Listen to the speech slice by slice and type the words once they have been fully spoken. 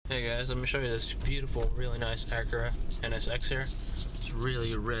Hey guys, let me show you this beautiful, really nice Acura NSX here. It's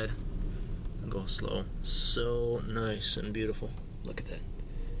really red. I'll go slow. So nice and beautiful. Look at that.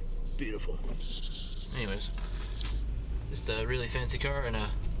 Beautiful. Anyways, just a really fancy car in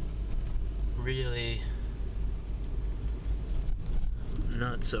a really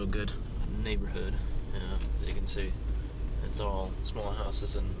not so good neighborhood. As you can see, it's all small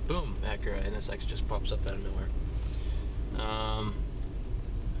houses and boom, Acura NSX just pops up out of nowhere.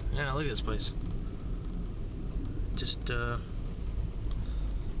 Yeah, look at this place. Just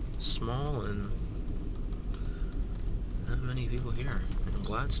small and not many people here. In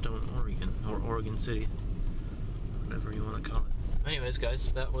Gladstone, Oregon, or Oregon City, whatever you want to call it. Anyways, guys,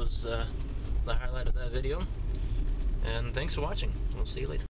 that was the highlight of that video, and thanks for watching. We'll see you later.